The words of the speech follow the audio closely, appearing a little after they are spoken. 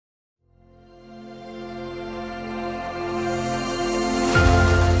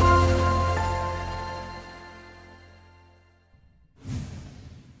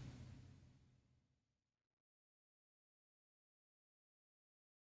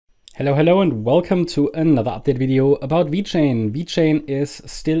Hello and welcome to another update video about VeChain. VeChain is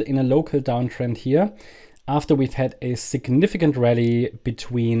still in a local downtrend here after we've had a significant rally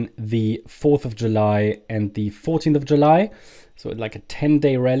between the 4th of July and the 14th of July. So like a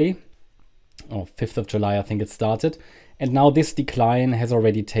 10-day rally, or 5th of July I think it started. And now this decline has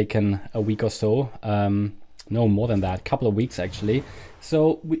already taken a week or so. No, more than that, couple of weeks actually.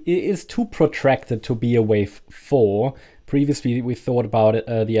 So it is too protracted to be a wave 4. Previously, we thought about it,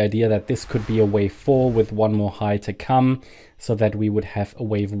 the idea that this could be a wave 4 with one more high to come, so that we would have a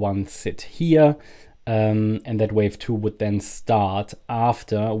wave 1 sit here, and that wave 2 would then start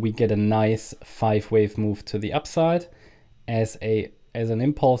after we get a nice 5-wave move to the upside as an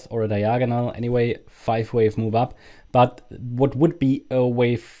impulse or a diagonal. Anyway, 5-wave move up. But what would be a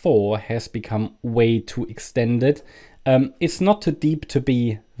wave 4 has become way too extended. It's not too deep to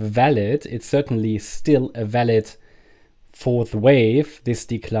be valid. It's certainly still a valid 4th wave, this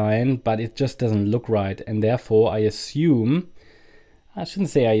decline, but it just doesn't look right. And therefore, I shouldn't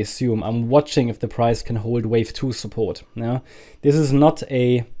say I assume, I'm watching if the price can hold wave 2 support. Now, this is not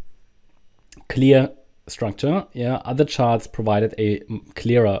a clear structure. Yeah, other charts provided a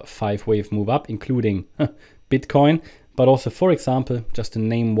clearer 5-wave move up, including Bitcoin, but also, for example, just to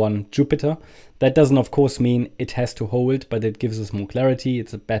name one, Jupiter. That doesn't, of course, mean it has to hold, but it gives us more clarity.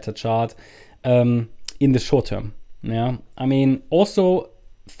 It's a better chart in the short term. Yeah, I mean, also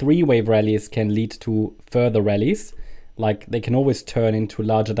 3-wave rallies can lead to further rallies. Like they can always turn into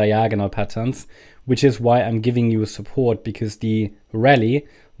larger diagonal patterns, which is why I'm giving you support, because the rally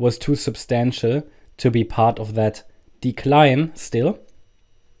was too substantial to be part of that decline still,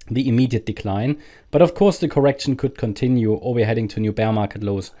 the immediate decline. But of course the correction could continue, or we're heading to new bear market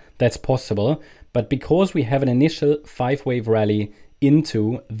lows. That's possible. But because we have an initial 5-wave rally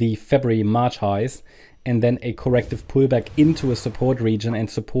into the February-March highs, and then a corrective pullback into a support region, and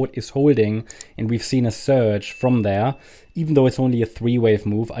support is holding, and we've seen a surge from there, even though it's only a 3-wave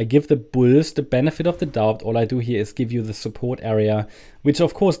move, I give the bulls the benefit of the doubt. All I do here is give you the support area, which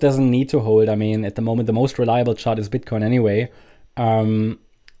of course doesn't need to hold. I mean, at the moment, the most reliable chart is Bitcoin anyway.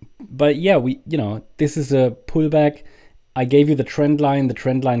 But yeah, this is a pullback. I gave you the trend line. The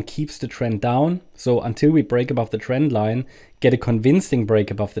trend line keeps the trend down. So until we break above the trend line, get a convincing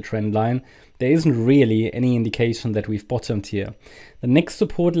break above the trend line, there isn't really any indication that we've bottomed here. The next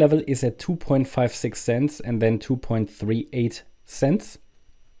support level is at 2.56 cents and then 2.38 cents.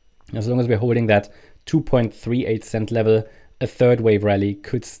 As long as we're holding that 2.38 cent level, a 3rd wave rally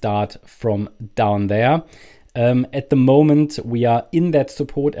could start from down there. At the moment, we are in that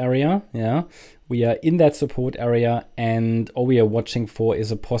support area. Yeah, we are in that support area, and all we are watching for is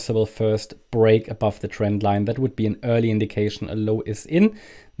a possible first break above the trend line. That would be an early indication a low is in.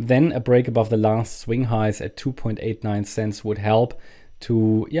 Then a break above the last swing highs at 2.89 cents would help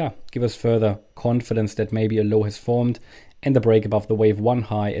to, give us further confidence that maybe a low has formed. And the break above the wave 1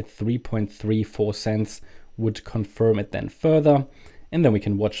 high at 3.34 cents would confirm it then further. And then we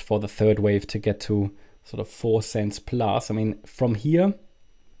can watch for the 3rd wave to get to sort of 4 cents plus. I mean, from here,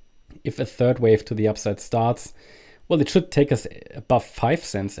 if a 3rd wave to the upside starts, well, it should take us above 5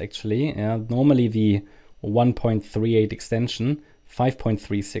 cents actually. Yeah, normally the 1.38 extension,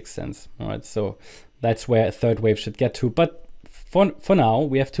 5.36 cents. All right, so that's where a 3rd wave should get to. But for now,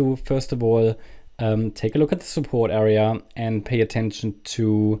 we have to first of all take a look at the support area and pay attention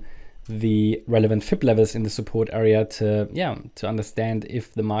to the relevant FIB levels in the support area to understand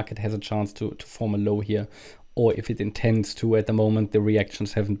if the market has a chance to form a low here, or if it intends to. At the moment, the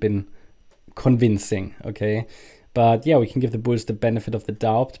reactions haven't been convincing, okay? But yeah, we can give the bulls the benefit of the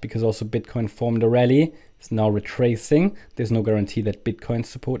doubt, because also Bitcoin formed a rally. It's now retracing. There's no guarantee that Bitcoin's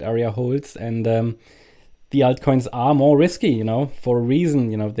support area holds, and the altcoins are more risky, for a reason,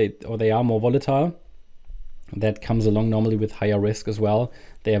 they are more volatile. That comes along normally with higher risk as well.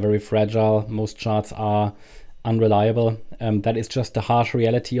 They are very fragile. Most charts are unreliable. That is just the harsh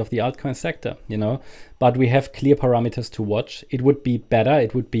reality of the altcoin sector, But we have clear parameters to watch. It would be better,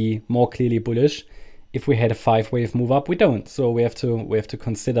 it would be more clearly bullish if we had a 5-wave move up. We don't, so we have to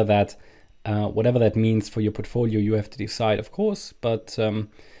consider that. Whatever that means for your portfolio, you have to decide, of course. But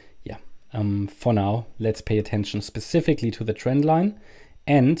for now, let's pay attention specifically to the trend line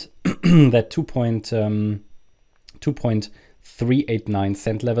and that 2.389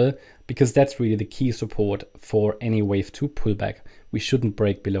 cent level, because that's really the key support for any wave 2 pullback. We shouldn't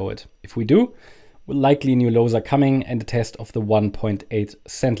break below it. If we do, likely new lows are coming and a test of the 1.8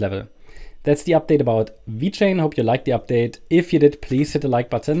 cent level. That's the update about VeChain. Hope you liked the update. If you did, please hit the like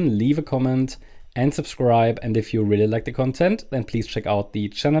button, leave a comment and subscribe. And if you really like the content, then please check out the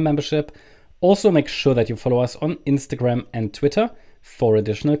channel membership. Also make sure that you follow us on Instagram and Twitter for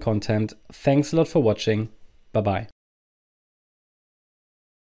additional content. Thanks a lot for watching. Bye-bye.